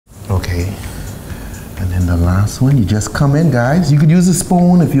Okay. And then the last one, you just come in, guys. You could use a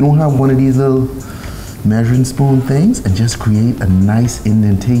spoon if you don't have one of these little measuring spoon things, and just create a nice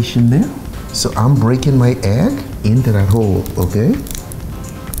indentation there. So I'm breaking my egg into that hole, okay?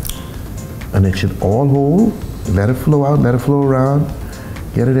 And it should all hold. Let it flow out, let it flow around.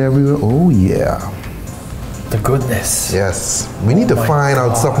 Get it everywhere. Oh yeah. The goodness. Yes. We need to find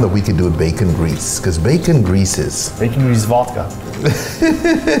out something that we can do with bacon grease, because bacon greases. Bacon grease vodka.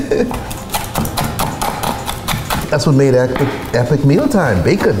 That's what made epic mealtime,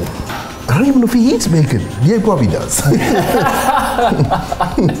 bacon. I don't even know if he eats bacon. Yeah, he probably does.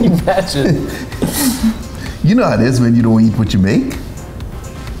 Imagine. You know how it is when you don't eat what you make.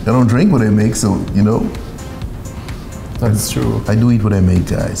 I don't drink what I make, so, you know. That's true. I do eat what I make,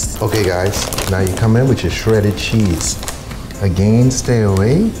 guys. Okay, guys, now you come in with your shredded cheese. Again, stay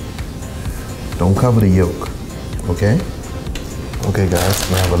away. Don't cover the yolk, okay? Okay, guys,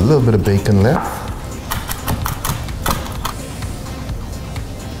 we have a little bit of bacon left.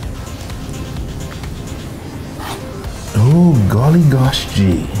 Oh, golly gosh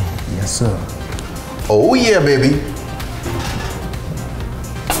gee. Yes, sir. Oh, yeah, baby.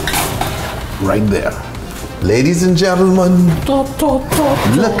 Right there. Ladies and gentlemen,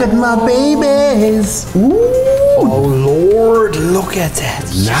 look at my babies. Ooh. Oh, Lord, look at that.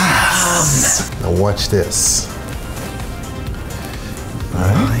 Yes. Now watch this.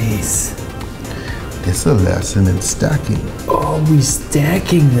 Nice. It's a lesson in stacking. Oh, we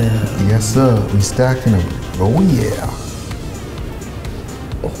stacking them. Yes, sir. We stacking them. Oh, yeah.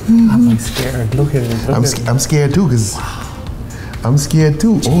 I'm scared. Look at it. I'm scared too, because I'm scared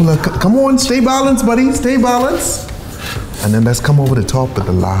too. Oh, look, come on, stay balanced, buddy, stay balanced. And then let's come over the top with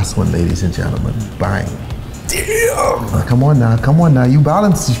the last one, ladies and gentlemen. Bang. Damn. Come on now, you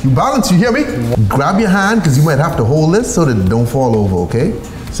balance, you hear me? Grab your hand, because you might have to hold this so that it don't fall over, okay?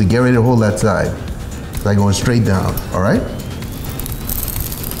 So get ready to hold that side. It's like going straight down, all right?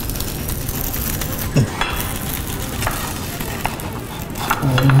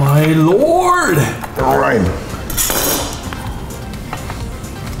 Oh my Lord! All right.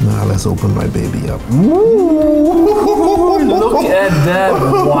 Now let's open my baby up. Ooh, look at that!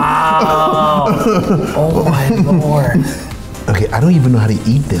 Wow! Oh my Lord! Okay, I don't even know how to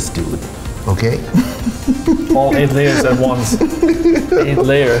eat this, dude. Okay? All 8 layers at once. 8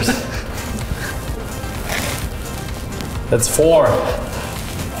 layers. That's 4.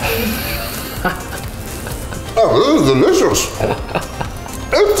 Oh, this is delicious.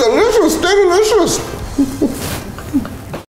 It's delicious, stay delicious.